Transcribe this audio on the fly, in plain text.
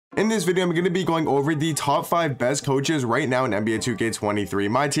In this video, I'm going to be going over the top 5 best coaches right now in NBA 2K23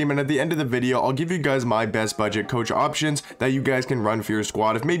 my team, and at the end of the video, I'll give you guys my best budget coach options that you guys can run for your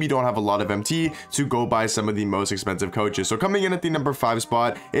squad if maybe you don't have a lot of MT to go buy some of the most expensive coaches. So coming in at the number 5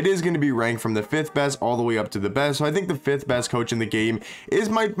 spot, it is going to be ranked from the 5th best all the way up to the best. So I think the 5th best coach in the game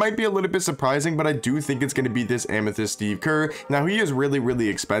might be a little bit surprising, but I do think it's going to be this Amethyst Steve Kerr. Now he is really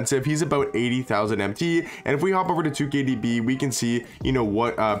expensive. He's about 80,000 MT, and if we hop over to 2KDB, we can see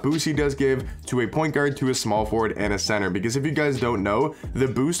what boost he does give to a point guard, to a small forward, and a center. Because if you guys don't know, the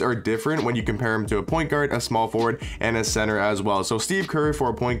boosts are different when you compare him to a point guard, a small forward, and a center as well. So Steve Kerr for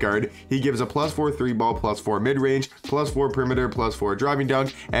a point guard, he gives a +4 3 ball, +4 mid-range, +4 perimeter, +4 driving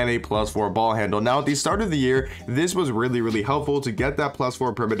dunk, and a +4 ball handle. Now at the start of the year, this was really helpful to get that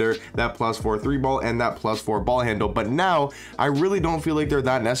 +4 perimeter, that +4 3 ball, and that +4 ball handle. But now I really don't feel like they're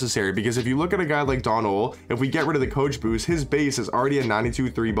that necessary, because if you look at a guy like Don Ole, if we get rid of the coach boost, his base is already a 92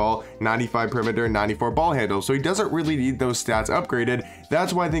 3 ball, 95 perimeter, 94 ball handle, so he doesn't really need those stats upgraded.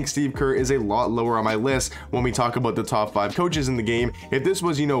 That's why I think Steve Kerr is a lot lower on my list when we talk about the top 5 coaches in the game. If this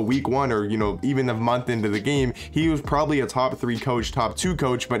was week 1 or even a month into the game, he was probably a top 3 coach, top 2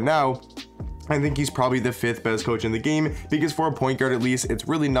 coach, but now I think he's probably the 5th best coach in the game, because for a point guard at least, it's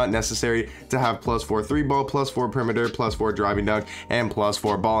really not necessary to have +4 3 ball, +4 perimeter, +4 driving dunk, and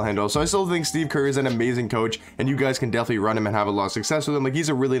 +4 ball handle. So I still think Steve Kerr is an amazing coach, and you guys can definitely run him and have a lot of success with him. Like, he's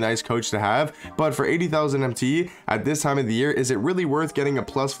a really nice coach to have, but for 80,000 MT at this time of the year, is it really worth getting a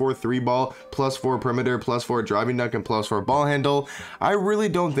 +4 3 ball, +4 perimeter, +4 driving dunk, and +4 ball handle? I really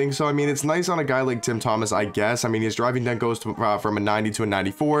don't think so. I mean, it's nice on a guy like Tim Thomas, I guess. I mean, his driving dunk goes to, from a 90 to a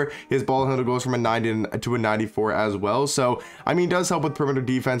 94. His ball handle goes from a 90 to a 94 as well. So I mean, does help with perimeter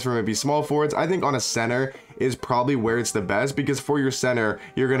defense for maybe small forwards. I think on a center is probably where it's the best, because for your center,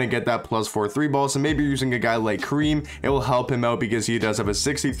 you're gonna get that +4 3 ball. So maybe you're using a guy like Kareem, it will help him out because he does have a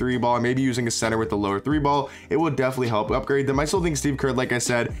 63 ball. Maybe using a center with a lower 3 ball, it will definitely help upgrade them. I still think Steve Kerr, like I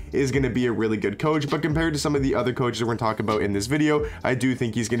said, is gonna be a really good coach, but compared to some of the other coaches that we're gonna talk about in this video, I do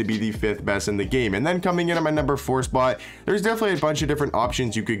think he's gonna be the 5th best in the game. And then coming in at my number 4 spot, there's definitely a bunch of different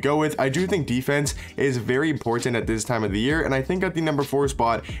options you could go with. I do think defense is very important at this time of the year, and I think at the number 4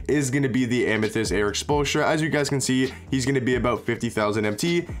 spot is going to be the Amethyst Eric Spoelstra. As you guys can see, he's going to be about 50,000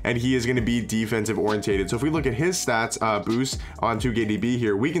 MT, and he is going to be defensive orientated. So if we look at his stats boost on 2KDB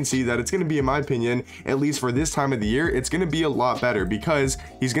here, we can see that it's going to be, in my opinion, at least for this time of the year, it's going to be a lot better, because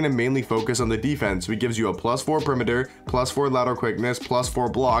he's going to mainly focus on the defense. So he gives you a +4 perimeter, +4 lateral quickness,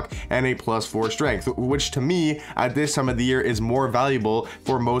 +4 block, and a +4 strength, which to me at this time of the year is more valuable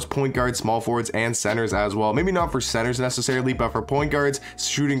for most point guards, small forwards, and centers as well. Maybe not for centers necessarily, but for point guards,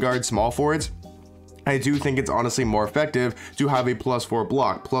 shooting guards, small forwards, I do think it's honestly more effective to have a +4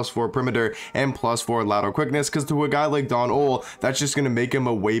 block, +4 perimeter, and +4 lateral quickness, because to a guy like Don Ole, that's just going to make him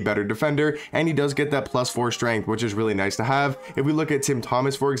a way better defender, and he does get that +4 strength, which is really nice to have. If we look at Tim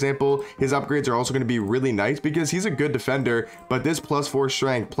Thomas, for example, his upgrades are also going to be really nice because he's a good defender, but this +4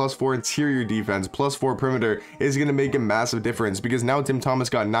 strength, +4 interior defense, +4 perimeter is going to make a massive difference, because now Tim Thomas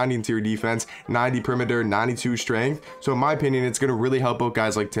got 90 interior defense, 90 perimeter, 92 strength. So in my opinion, it's going to really help out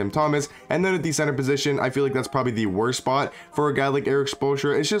guys like Tim Thomas. And then at the center position, I feel like that's probably the worst spot for a guy like Eric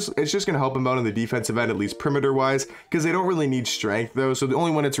Spoelstra. It's just gonna help him out on the defensive end, at least perimeter wise, because they don't really need strength though. So the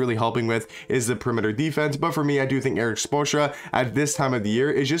only one it's really helping with is the perimeter defense. But for me, I do think Eric Spoelstra at this time of the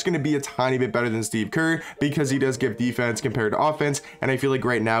year is just gonna be a tiny bit better than Steve Kerr, because he does give defense compared to offense. And I feel like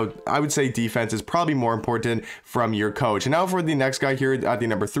right now, I would say defense is probably more important from your coach. And now for the next guy here at the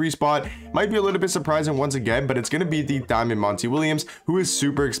number 3 spot, might be a little bit surprising once again, but it's gonna be the Diamond Monty Williams, who is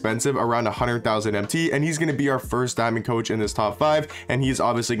super expensive, around 100,000 MT, and he's going to be our first diamond coach in this top 5, and he's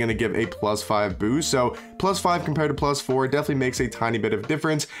obviously going to give a +5 boost. So +5 compared to +4 definitely makes a tiny bit of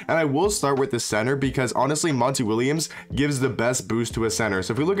difference. And I will start with the center, because honestly, Monty Williams gives the best boost to a center.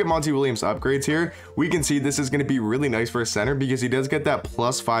 So if we look at Monty Williams upgrades here, we can see this is going to be really nice for a center, because he does get that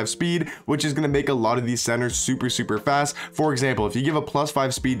 +5 speed, which is going to make a lot of these centers super fast. For example, if you give a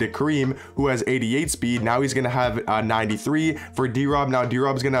 +5 speed to Kareem, who has 88 speed, now he's going to have 93 for D-Rob. Now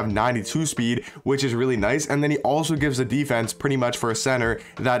D-Rob's going to have 92 speed, which is really nice. And then he also gives a defense pretty much for a center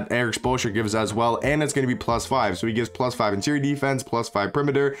that Eric Spoelstra gives as well, and it's going to be +5. So he gives +5 interior defense, +5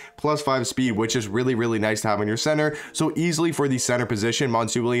 perimeter, +5 speed, which is really nice to have on your center. So easily for the center position,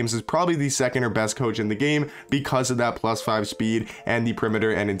 Monty Williams is probably the second or best coach in the game, because of that +5 speed and the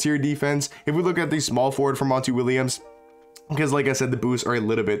perimeter and interior defense. If we look at the small forward for Monty Williams, because like I said, the boosts are a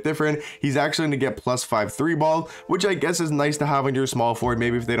little bit different. He's actually going to get +5 3 ball, which I guess is nice to have on your small forward,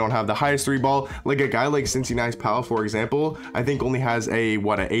 maybe if they don't have the highest 3 ball. Like a guy like Cincinnati's Powell, for example, I think only has a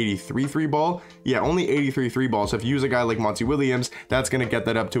 83 3 ball. Yeah, only 83 3 ball. So if you use a guy like Monty Williams, that's going to get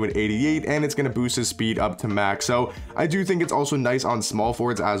that up to an 88, and it's going to boost his speed up to max. So I do think it's also nice on small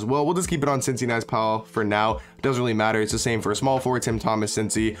forwards as well. We'll just keep it on Cincinnati's Powell for now. Doesn't really matter. It's the same for a small forward, Tim Thomas,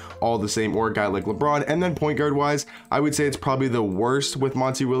 Cincy, all the same, or a guy like LeBron. And then point guard wise, I would say it's probably the worst with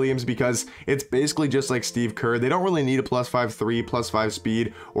Monty Williams, because it's basically just like Steve Kerr. They don't really need a +5 3, +5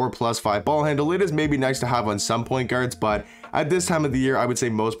 speed, or +5 ball handle. It is maybe nice to have on some point guards, but at this time of the year, I would say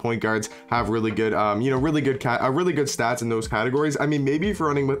most point guards have really good, really good stats in those categories. I mean, maybe if you're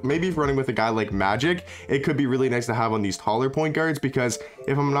running with a guy like Magic, it could be really nice to have on these taller point guards, because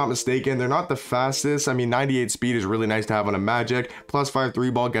if I'm not mistaken, they're not the fastest. I mean, 98 speed is really nice to have on a Magic. +5 3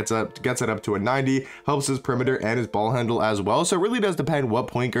 ball gets it up to a 90, helps his perimeter and his ball handle as well. So it really does depend what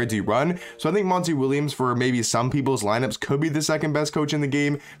point guards you run. So I think Monty Williams, for maybe some people's lineups, could be the second best coach in the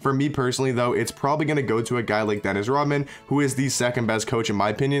game. For me personally, though, it's probably going to go to a guy like Dennis Rodman, who is the second best coach in my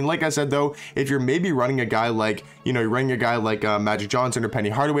opinion. Like I said, though, if you're maybe running a guy like, Magic Johnson or Penny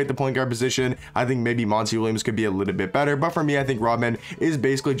Hardaway at the point guard position, I think maybe Monty Williams could be a little bit better. But for me, I think Rodman is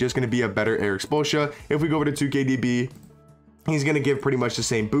basically just going to be a better Eric Spoelstra. If we go over to 2KDB, he's going to give pretty much the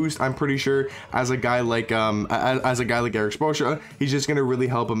same boost, I'm pretty sure, as a guy like Eric Spoelstra. He's just going to really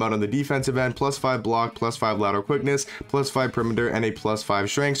help him out on the defensive end. +5 block, +5 lateral quickness, +5 perimeter, and a +5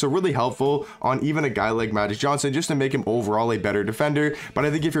 strength. So really helpful on even a guy like Magic Johnson, just to make him overall a better defender. But I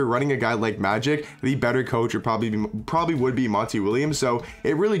think if you're running a guy like Magic, the better coach would probably would be Monty Williams. So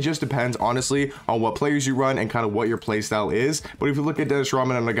it really just depends, honestly, on what players you run and kind of what your play style is. But if you look at Dennis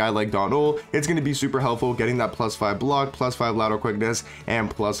Rodman and a guy like Don Ole, it's going to be super helpful getting that +5 block, +5 lateral quickness, and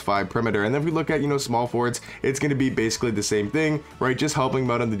 +5 perimeter. And then if we look at, small forwards, it's going to be basically the same thing, right? Just helping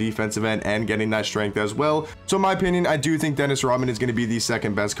them out on the defensive end and getting that strength as well. So in my opinion, I do think Dennis Rodman is going to be the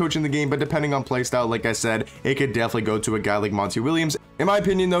second best coach in the game, but depending on play style, like I said, it could definitely go to a guy like Monty Williams. In my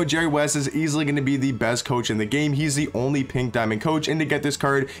opinion, though, Jerry West is easily going to be the best coach in the game. He's the only pink diamond coach, and to get this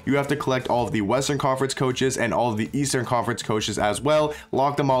card, you have to collect all of the Western Conference coaches and all of the Eastern Conference coaches as well.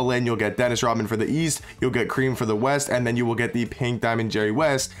 Lock them all in. You'll get Dennis Rodman for the East, you'll get Cream for the West, and then you will get the pink diamond Jerry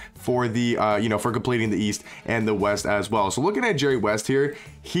West for the for completing the East and the West as well. So looking at Jerry West here,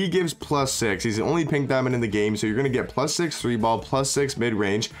 he gives +6. He's the only pink diamond in the game, so you're going to get +6 3 ball, +6 mid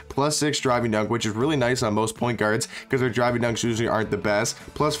range, +6 driving dunk, which is really nice on most point guards because their driving dunks usually aren't the best.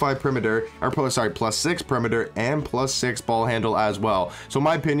 +5 perimeter, +6 perimeter, and +6 ball handle as well. So in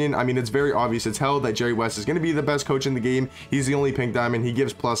my opinion, I mean, it's very obvious as hell that Jerry West is going to be the best coach in the game. He's the only pink diamond. He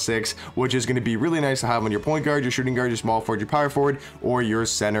gives +6, which is going to be really nice to have on your point guard, your shooting guard, your small forward, your power forward, or your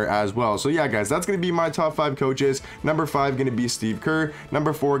center as well. So yeah, guys, that's going to be my top 5 coaches. Number 5 going to be Steve Kerr.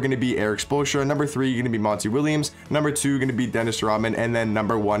 Number 4 going to be Eric Spoelstra. Number 3 going to be Monty Williams. Number 2 going to be Dennis Rodman, and then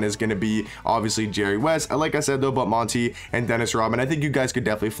number 1 is going to be obviously Jerry West. Like I said though about Monty and Dennis Rodman, I think you guys could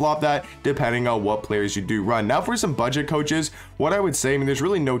definitely flop that depending on what players you do run. Now for some budget coaches, what I would say, I mean, there's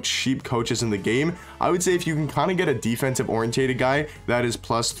really no cheap coaches in the game. I would say if you can kind of get a defensive orientated guy that is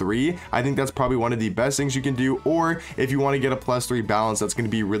 +3, I think that's probably one of the best things you can do. Or if you want to get a +3 balance, that's going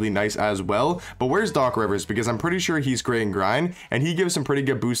to be really nice as well. But where's Doc Rivers? Because I'm pretty sure he's great and grind, and he gives some pretty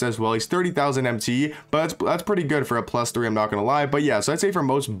good boost as well. He's 30,000 MT, but that's pretty good for a +3, I'm not gonna lie. But yeah, so I'd say for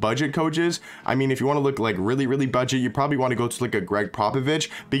most budget coaches, I mean, if you want to look like really budget, you probably want to go to like a Greg Popovich,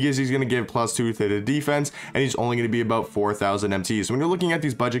 because he's going to give +2 to the defense, and he's only going to be about 4,000 MT. So when you're looking at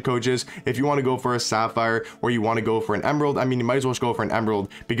these budget coaches, if you want to go for a Sapphire or you want to go for an Emerald, I mean, you might as well go for an Emerald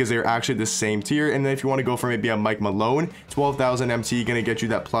because they're actually the same tier. And then if you want to go for maybe a Mike Malone, 12,000 MT, going to get you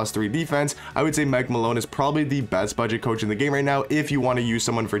that +3 defense. I would say Mike Malone is probably the best budget coach in the game right now if you want to use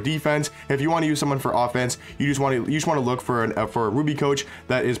someone for defense. If you want to use someone for offense, you just want to look for a Ruby coach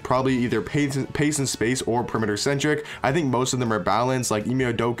that is probably either pace and space or perimeter centric. I think most of them are balanced, like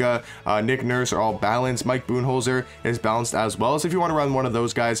Ime Udoka, Nick Nurse are all balanced. Mike Budenholzer is balanced as well. So if you want to run one of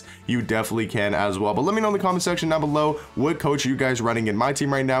those guys, you definitely can as well. But let me know in the comment section down below what coach are you guys running in my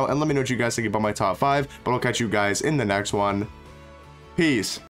team right now, and let me know what you guys think about my top 5. But I'll catch you guys in the next one. Peace.